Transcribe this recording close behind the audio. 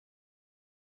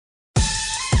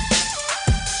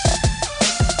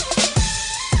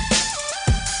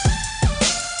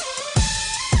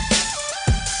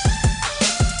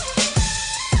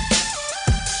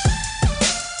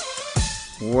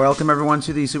Welcome everyone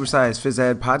to the Supersize Phys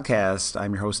Ed podcast.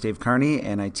 I'm your host Dave Carney,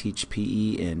 and I teach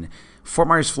PE in Fort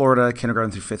Myers, Florida, kindergarten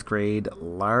through fifth grade,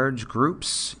 large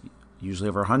groups, usually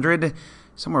over 100,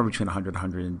 somewhere between 100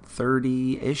 and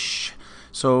 130-ish.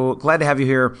 So glad to have you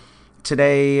here.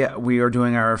 Today we are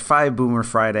doing our 5 Boomer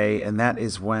Friday, and that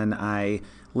is when I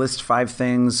list 5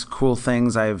 things, cool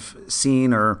things I've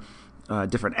seen, or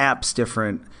different apps,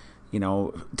 different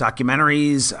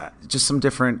documentaries, just some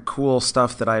different cool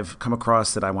stuff that I've come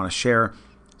across that I want to share.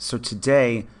 So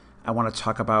today I want to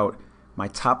talk about my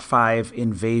top 5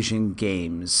 invasion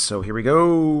games. So here we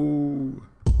go.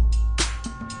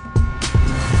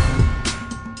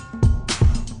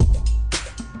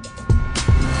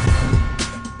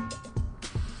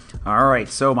 All right,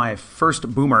 so my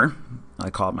first boomer, I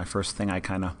call it my first thing I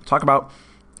kind of talk about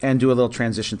and do a little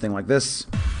transition thing like this,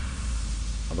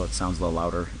 although it sounds a little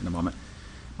louder in a moment.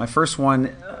 My first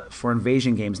one for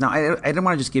invasion games. Now, I didn't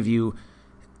want to just give you,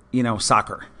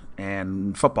 soccer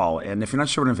and football. And if you're not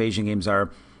sure what invasion games are,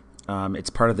 it's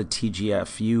part of the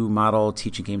TGFU model,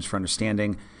 Teaching Games for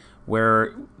Understanding,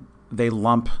 where they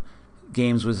lump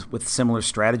games with similar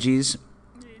strategies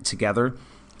together.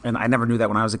 And I never knew that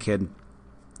when I was a kid.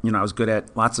 I was good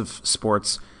at lots of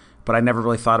sports, but I never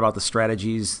really thought about the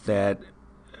strategies that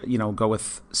go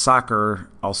with soccer,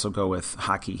 also go with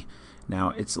hockey. Now,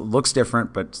 it looks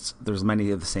different, but there's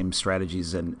many of the same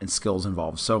strategies and skills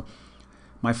involved. So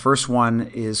my first one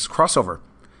is crossover.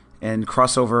 And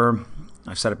crossover,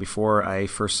 I've said it before, I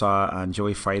first saw on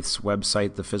Joey Feith's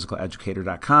website,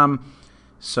 thephysicaleducator.com.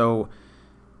 So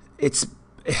it's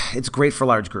great for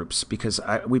large groups because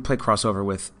we play crossover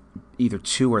with either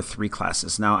 2 or 3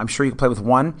 classes. Now, I'm sure you can play with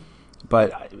 1,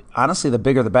 but honestly, the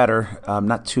bigger the better.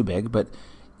 Not too big, but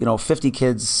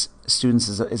 50 students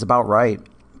is about right.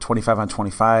 25 on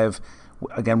 25.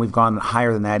 Again, we've gone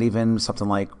higher than that even. Something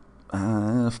like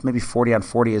maybe 40 on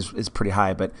 40 is pretty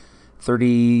high, but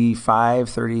 35,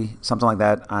 30, something like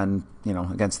that on,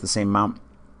 against the same amount.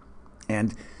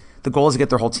 And the goal is to get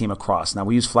their whole team across. Now,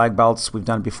 we use flag belts. We've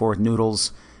done it before with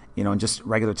noodles, and just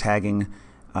regular tagging.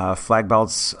 Flag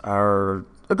belts are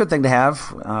a good thing to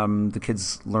have. The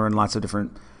kids learn lots of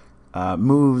different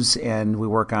moves, and we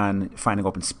work on finding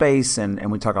open space,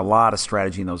 and we talk a lot of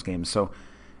strategy in those games. So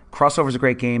crossover is a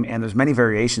great game, and there's many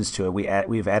variations to it.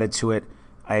 We've added to it.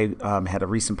 I had a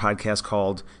recent podcast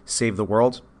called Save the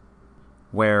World,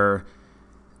 where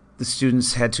the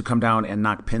students had to come down and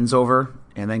knock pins over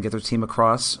and then get their team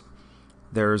across.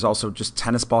 There's also just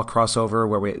tennis ball crossover,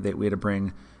 where we had to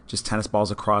bring just tennis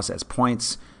balls across as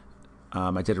points.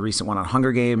 I did a recent one on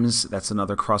Hunger Games. That's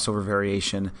another crossover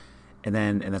variation. And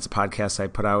that's a podcast I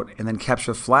put out. And then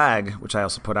Capture the Flag, which I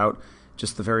also put out,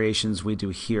 just the variations we do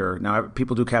here. Now,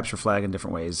 people do capture flag in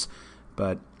different ways,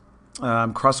 but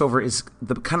crossover is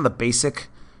kind of the basic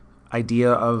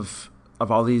idea of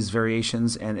all these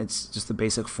variations, and it's just the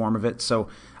basic form of it. So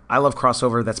I love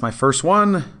crossover. That's my first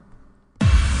one.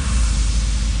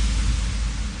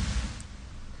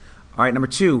 All right, number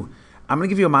 2. I'm going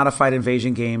to give you a modified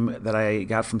invasion game that I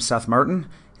got from Seth Martin.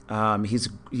 He's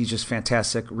just a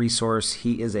fantastic resource.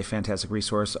 He is a fantastic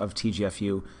resource of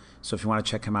TGFU. So if you want to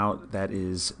check him out, that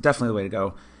is definitely the way to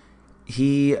go.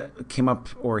 He came up,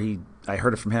 I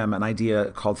heard it from him, an idea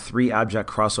called 3-object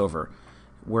crossover,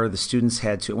 where the students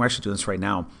had to, and we're actually doing this right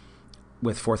now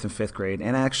with 4th and 5th grade,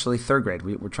 and actually 3rd grade.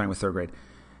 We're trying with 3rd grade,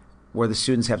 where the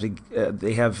students have to,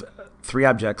 they have 3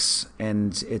 objects,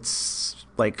 and it's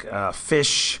like a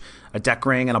fish, a deck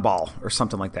ring, and a ball, or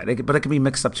something like that. But it can be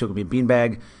mixed up too. It could be a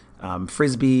beanbag,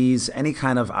 frisbees, any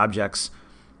kind of objects.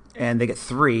 And they get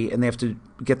 3, and they have to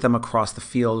get them across the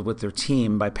field with their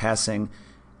team by passing.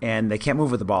 And they can't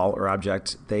move with the ball or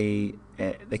object. They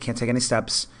can't take any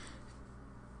steps.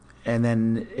 And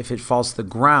then if it falls to the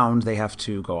ground, they have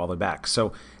to go all the way back.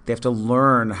 So they have to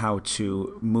learn how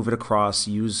to move it across,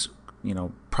 use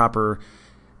proper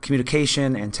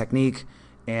communication and technique,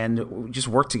 and just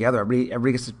work together.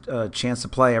 Everybody gets a chance to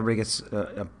play. Everybody gets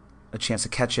a chance to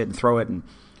catch it and throw it,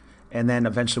 and then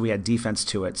eventually we add defense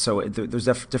to it. So there's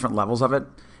different levels of it,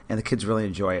 and the kids really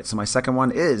enjoy it. So my second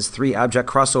one is 3-object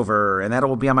crossover, and that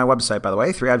will be on my website, by the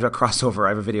way. 3-object crossover. I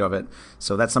have a video of it.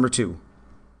 So that's number 2.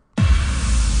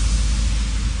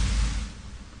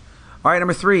 All right,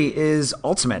 number 3 is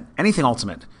Ultimate. Anything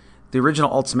Ultimate. The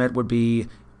original Ultimate would be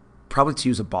probably to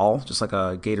use a ball, just like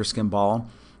a gator skin ball,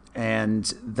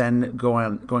 and then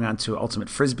going on to Ultimate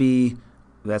Frisbee.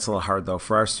 That's a little hard, though,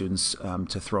 for our students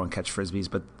to throw and catch Frisbees,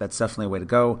 but that's definitely a way to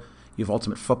go. You have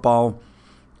Ultimate Football.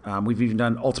 We've even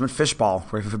done Ultimate Fishball,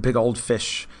 where you have a big old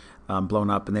fish blown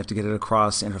up, and they have to get it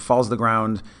across, and if it falls to the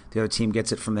ground, the other team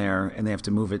gets it from there, and they have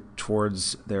to move it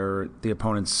towards the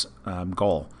opponent's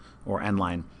goal or end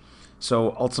line.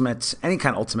 So ultimate, any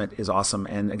kind of ultimate is awesome.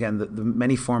 And again, the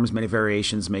many forms, many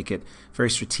variations make it very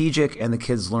strategic, and the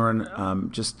kids learn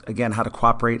just, again, how to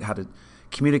cooperate, how to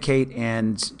communicate,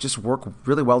 and just work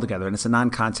really well together. And it's a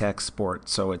non-contact sport,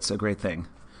 so it's a great thing.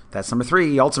 That's number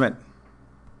 3, ultimate.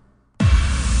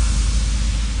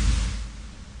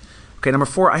 Okay, number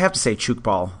 4, I have to say Chook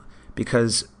Ball,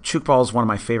 because Chook Ball is one of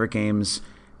my favorite games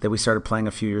that we started playing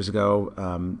a few years ago.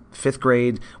 5th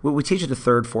grade, we teach it to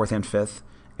 3rd, 4th, and 5th.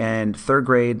 And 3rd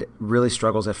grade really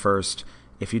struggles at first.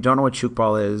 If you don't know what Chook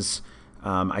Ball is,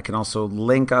 I can also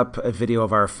link up a video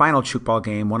of our final Chook Ball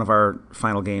game, one of our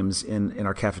final games in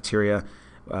our cafeteria.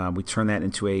 We turn that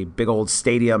into a big old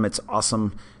stadium. It's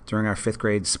awesome during our 5th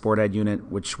grade sport ed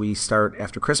unit, which we start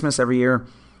after Christmas every year.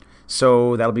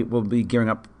 So we'll be gearing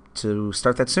up to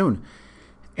start that soon.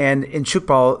 And in Chook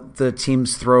Ball, the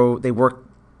teams work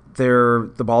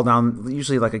the ball down,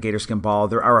 usually like a gator skin ball.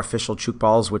 There are official Chook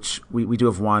Balls, which we do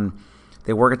have one.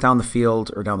 They work it down the field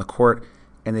or down the court,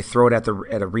 and they throw it at a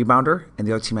rebounder, and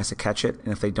the other team has to catch it.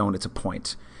 And if they don't, it's a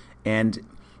point. And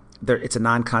it's a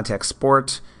non-contact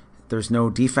sport. There's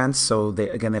no defense, so they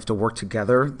have to work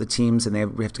together, the teams,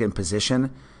 and we have to get in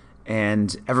position.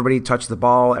 And everybody touches the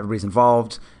ball. Everybody's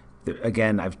involved.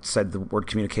 Again, I've said the word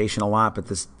communication a lot, but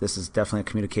this is definitely a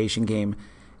communication game.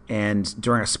 And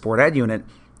during a sport ed unit,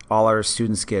 all our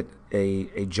students get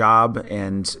a job,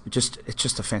 and it's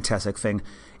just a fantastic thing.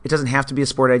 It doesn't have to be a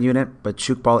sport ed unit, but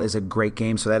Chook Ball is a great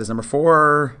game, so that is number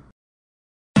 4.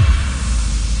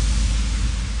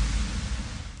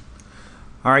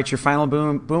 All right, your final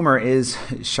boomer is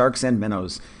Sharks and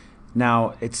Minnows.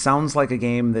 Now, it sounds like a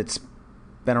game that's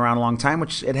been around a long time,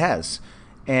 which it has,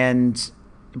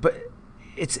 but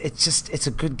it's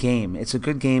a good game. It's a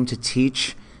good game to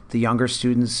teach the younger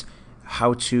students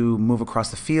how to move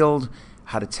across the field,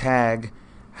 how to tag,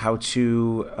 how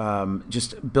to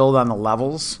just build on the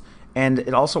levels. And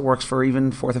it also works for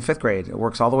even 4th and 5th grade. It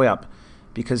works all the way up,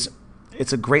 because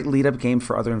it's a great lead-up game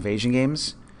for other invasion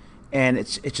games. And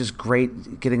it's just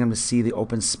great getting them to see the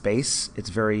open space. It's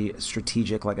very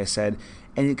strategic, like I said.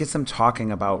 And it gets them talking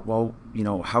about, well,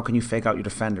 how can you fake out your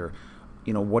defender?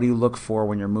 What do you look for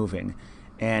when you're moving?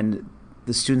 And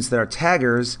the students that are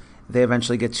taggers, they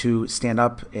eventually get to stand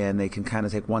up, and they can kind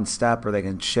of take one step, or they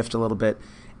can shift a little bit,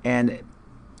 and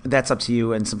that's up to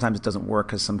you. And sometimes it doesn't work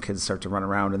because some kids start to run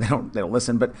around and they don't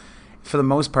listen. But for the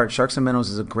most part, Sharks and Minnows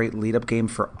is a great lead-up game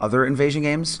for other invasion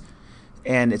games,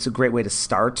 and it's a great way to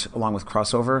start along with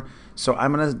crossover. So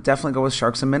I'm going to definitely go with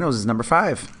Sharks and Minnows as number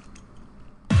 5.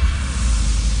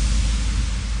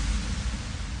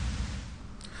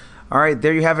 All right,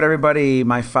 there you have it, everybody.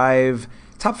 My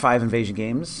top 5 invasion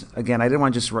games. Again, I didn't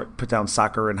want to just put down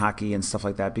soccer and hockey and stuff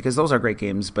like that, because those are great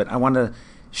games, but I want to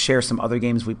share some other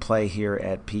games we play here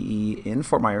at PE in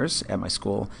Fort Myers at my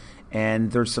school.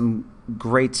 And there's some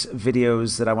great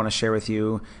videos that I want to share with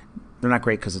you. They're not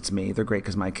great because it's me. They're great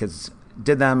because my kids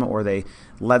did them or they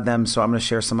led them. So I'm going to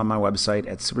share some on my website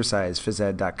at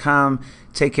supersizephysed.com.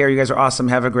 Take care. You guys are awesome.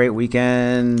 Have a great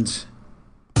weekend.